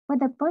For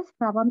the first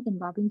problem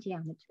involving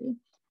geometry,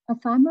 a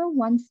farmer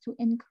wants to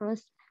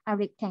enclose a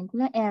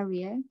rectangular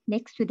area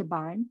next to the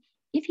barn.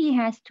 If he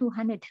has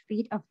 200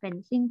 feet of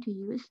fencing to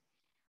use,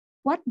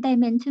 what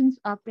dimensions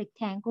of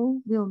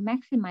rectangle will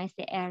maximize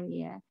the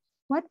area?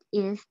 What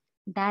is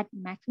that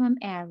maximum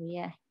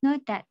area?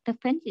 Note that the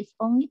fence is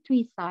only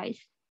 3 sides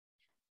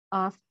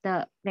of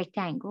the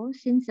rectangle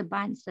since the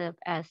barn serves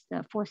as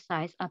the 4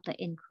 sides of the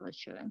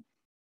enclosure.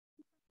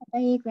 The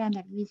diagram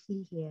that we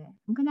see here,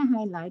 I'm going to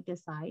highlight the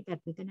side that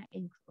we're going to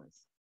enclose.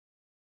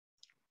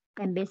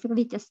 And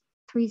basically just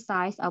 3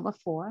 sides over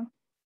 4.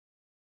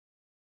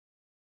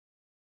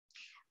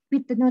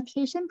 With the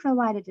notation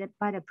provided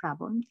by the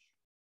problem,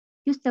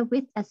 use the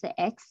width as an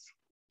x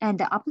and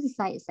the opposite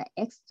side is an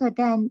x. So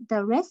then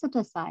the rest of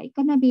the side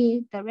gonna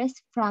be the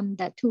rest from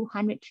the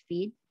 200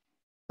 feet.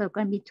 So it's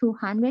gonna be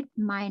 200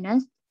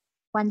 minus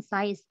one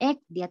side is x,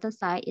 the other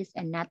side is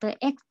another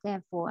x.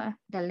 Therefore,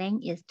 the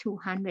length is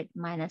 200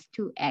 minus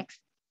 2x.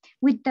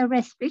 With the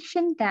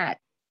restriction that,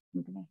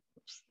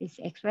 it's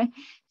x, right?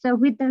 So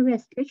with the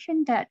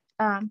restriction that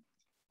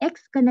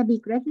x gonna be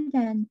greater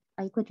than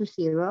or equal to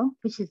 0,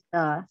 which is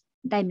the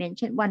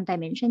dimension, one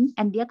dimension,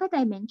 and the other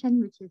dimension,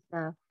 which is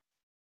the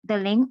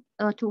length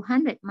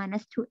 200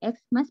 minus 2x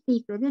must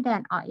be greater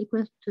than or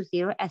equal to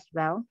 0 as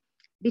well,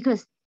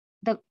 because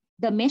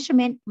the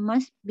measurement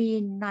must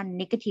be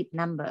non-negative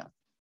number.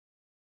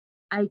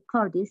 I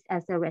call this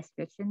as a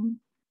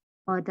restriction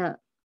or the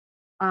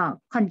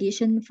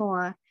condition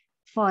for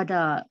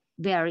the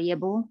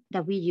variable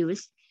that we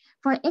use.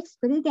 For x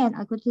greater than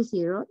or equal to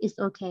 0, it's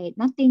okay,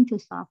 nothing to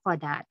solve for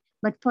that.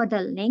 But for the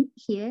length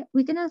here,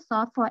 we're gonna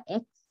solve for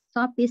x,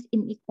 solve this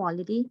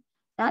inequality.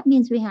 That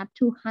means we have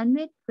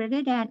 200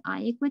 greater than or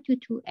equal to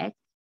 2x,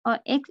 or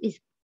x is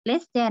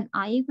less than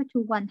or equal to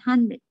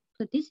 100.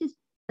 So this is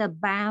the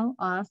bound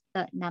of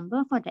the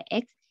number for the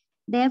x.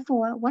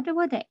 Therefore,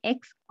 whatever the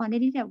x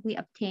quantity that we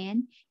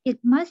obtain, it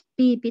must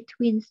be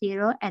between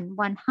 0 and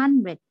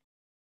 100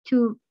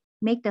 to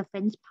make the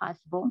fence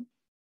possible.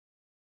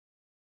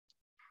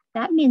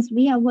 That means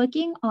we are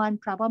working on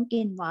problem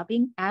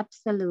involving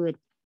absolute,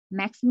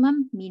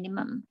 maximum,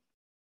 minimum.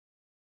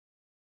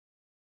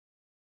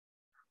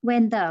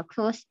 When the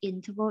closed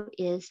interval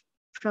is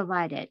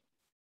provided.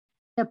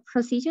 The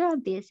procedure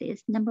of this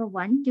is, number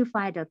 1, you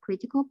find the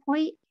critical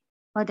point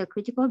or the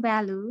critical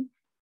value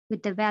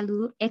with the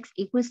value x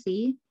equals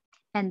c.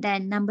 And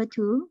then number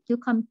 2, you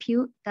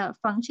compute the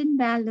function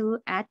value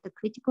at the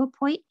critical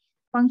point,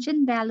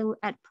 function value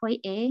at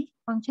point A,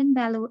 function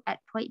value at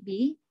point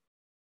B.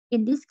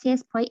 In this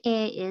case, point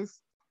A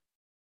is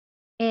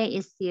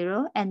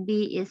 0 and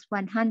B is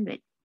 100.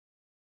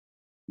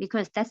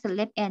 Because that's the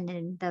left end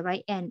and the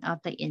right end of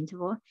the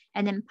interval.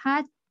 And then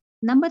part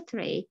number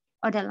 3,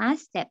 or the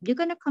last step, you're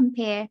gonna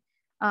compare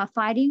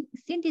finding,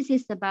 since this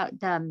is about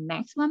the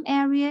maximum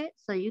area,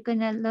 so you're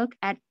gonna look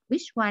at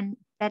which one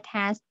that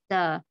has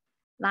the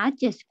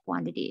largest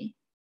quantity,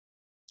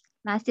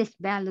 largest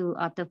value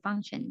of the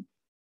function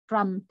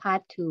from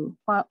part 2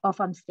 or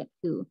from step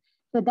 2.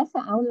 So that's the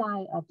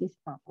outline of this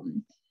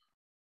problem.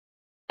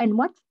 And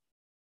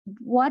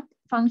what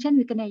function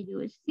we're gonna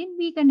use? Since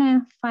we're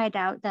gonna find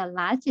out the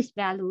largest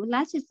value,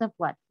 largest of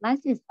what?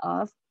 Largest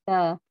of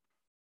the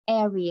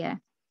area.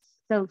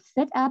 So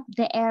set up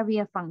the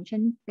area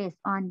function based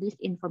on this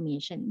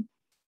information.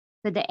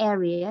 So the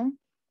area,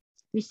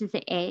 which is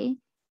the A,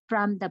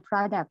 from the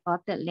product of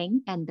the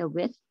length and the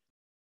width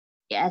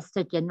as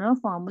the general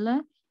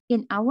formula.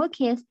 In our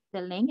case,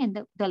 the length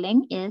and the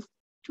length is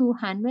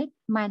 200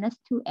 minus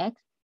 2x.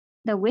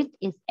 The width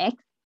is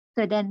x.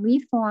 So then we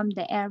form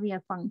the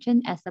area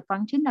function as a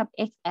function of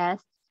x as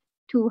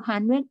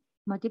 200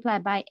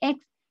 multiplied by x.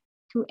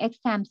 2x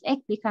times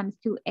x becomes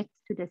 2x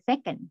to the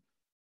second.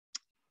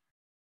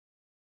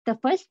 The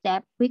first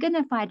step, we're going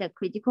to find the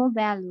critical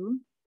value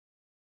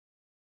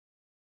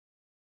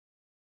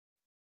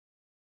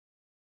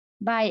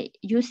by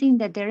using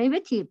the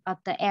derivative of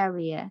the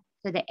area.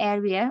 So the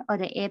area or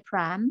the A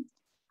prime,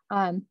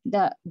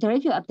 the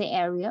derivative of the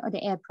area or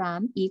the A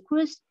prime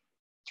equals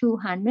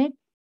 200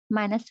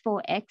 minus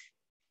 4x.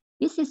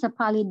 This is a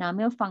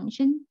polynomial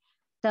function.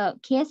 The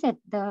case that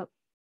the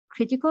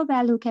critical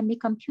value can be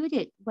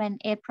computed when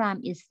A prime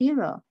is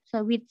 0.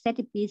 So we set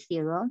it be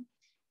 0.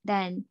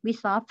 Then we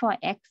solve for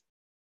x.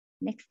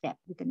 Next step,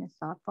 we're going to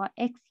solve for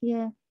x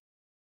here.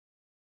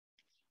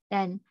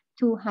 Then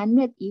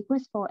 200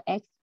 equals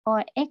 4x,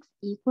 or x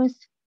equals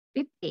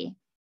 50.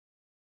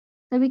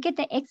 So we get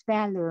the x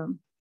value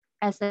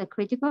as a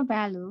critical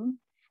value.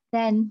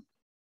 Then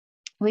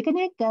we're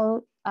going to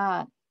go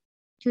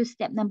to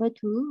step number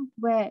 2,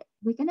 where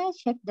we're going to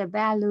check the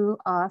value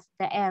of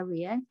the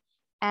area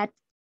at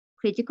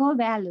critical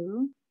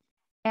value,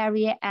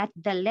 area at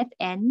the left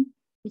end,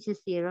 which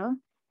is 0,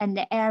 and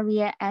the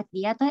area at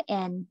the other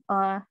end,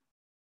 or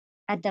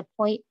at the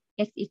point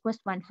x equals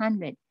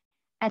 100.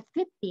 At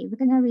 50, we're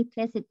going to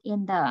replace it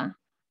in the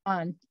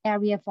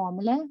area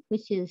formula,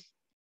 which is,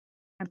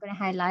 I'm going to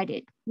highlight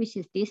it, which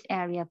is this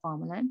area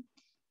formula.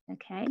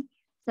 Okay,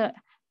 so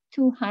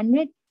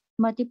 200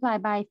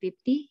 multiplied by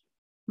 50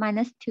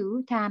 minus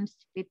 2 times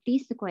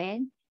 50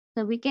 squared.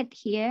 So we get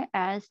here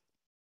as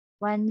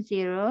 1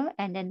 0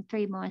 and then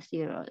 3 more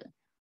zeros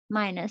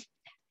minus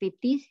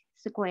 50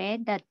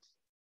 squared, that's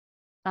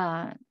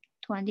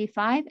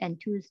 25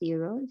 and 2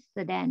 zeros.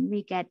 So then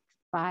we get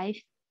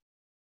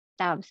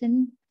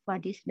 5,000 for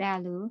this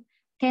value.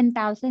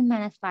 10,000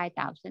 minus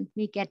 5,000,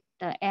 we get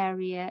the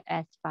area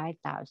as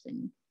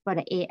 5,000 for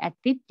the A at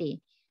 50.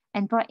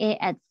 And for A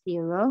at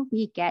 0,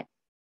 we get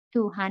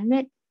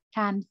 200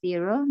 times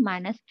 0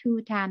 minus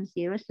 2 times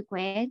 0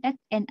 squared. That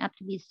ends up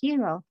to be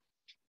 0.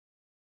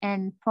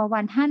 And for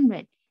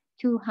 100,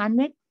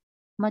 200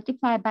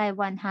 multiplied by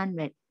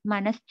 100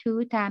 minus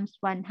 2 times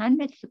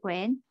 100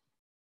 squared.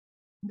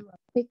 Do a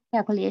quick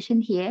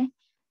calculation here.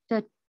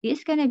 So this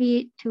is going to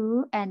be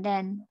 2 and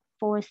then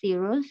 4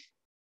 zeros.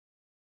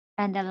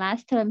 And the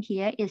last term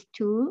here is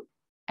 2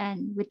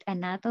 and with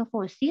another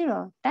 4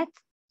 0. That's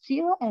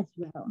 0 as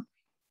well.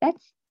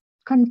 That's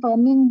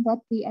confirming what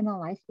we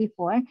analyzed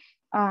before.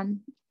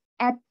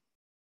 At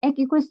x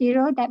equals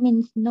 0, that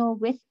means no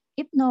width.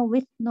 If no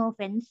width, no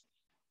fence.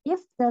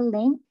 If the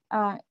length,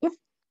 if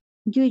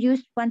you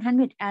use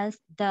 100 as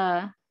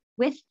the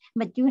width,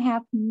 but you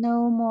have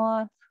no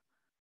more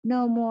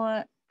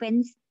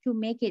fence to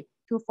make it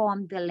to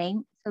form the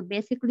length. So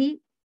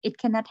basically, it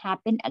cannot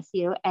happen at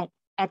 0 at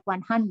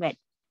 100.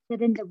 So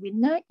then the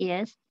winner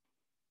is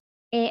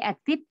A at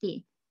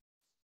 50.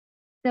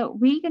 So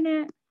we're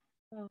gonna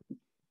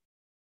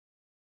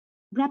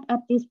wrap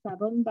up this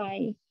problem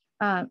by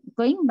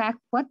going back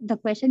what the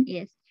question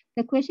is.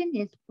 The question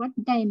is, what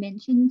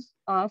dimensions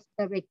of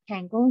the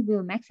rectangle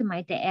will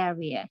maximize the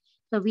area?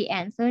 So we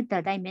answered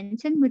the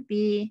dimension would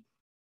be,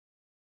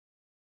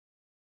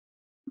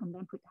 I'm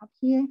going to put up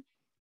here.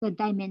 The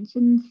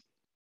dimensions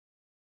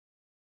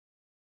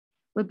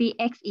would be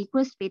x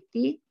equals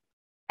 50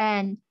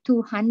 and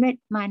 200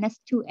 minus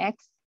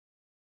 2x.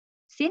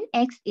 Since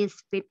x is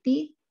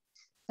 50,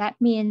 that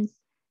means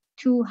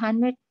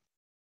 200,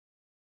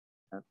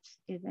 oops,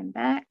 isn't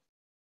that?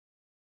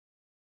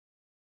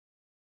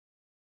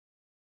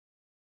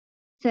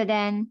 So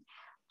then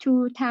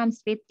 2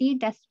 times 50,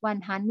 that's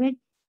 100.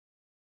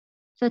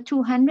 So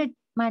 200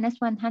 minus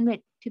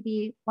 100 to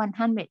be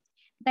 100.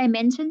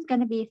 Dimension is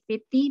going to be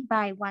 50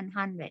 by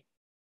 100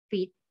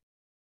 feet.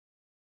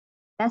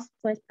 That's the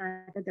first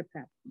part of the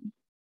problem,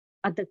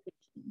 of the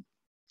question.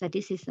 So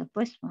this is the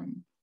first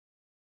one.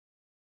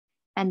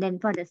 And then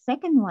for the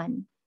second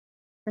one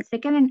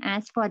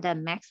asks for the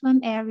maximum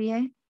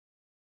area.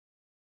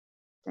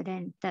 So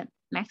then the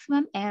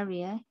maximum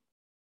area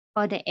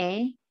for the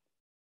A is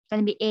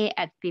going to be A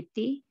at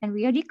 50. And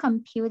we already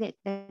computed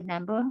the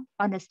number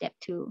on the step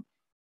 2,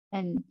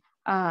 and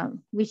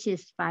which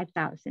is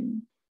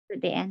 5,000. So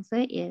the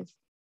answer is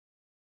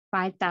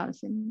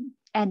 5,000.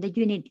 And the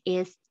unit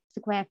is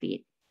square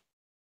feet.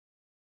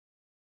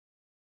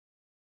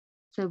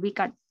 So we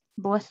got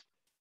both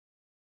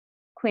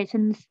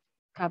questions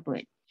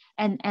covered.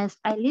 And as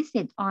I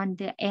listed on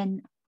the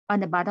end, on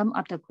the bottom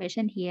of the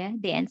question here,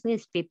 the answer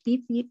is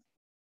 50 feet.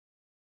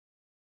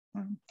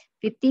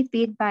 50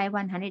 feet by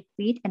 100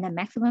 feet, and the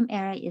maximum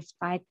area is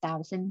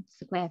 5,000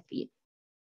 square feet.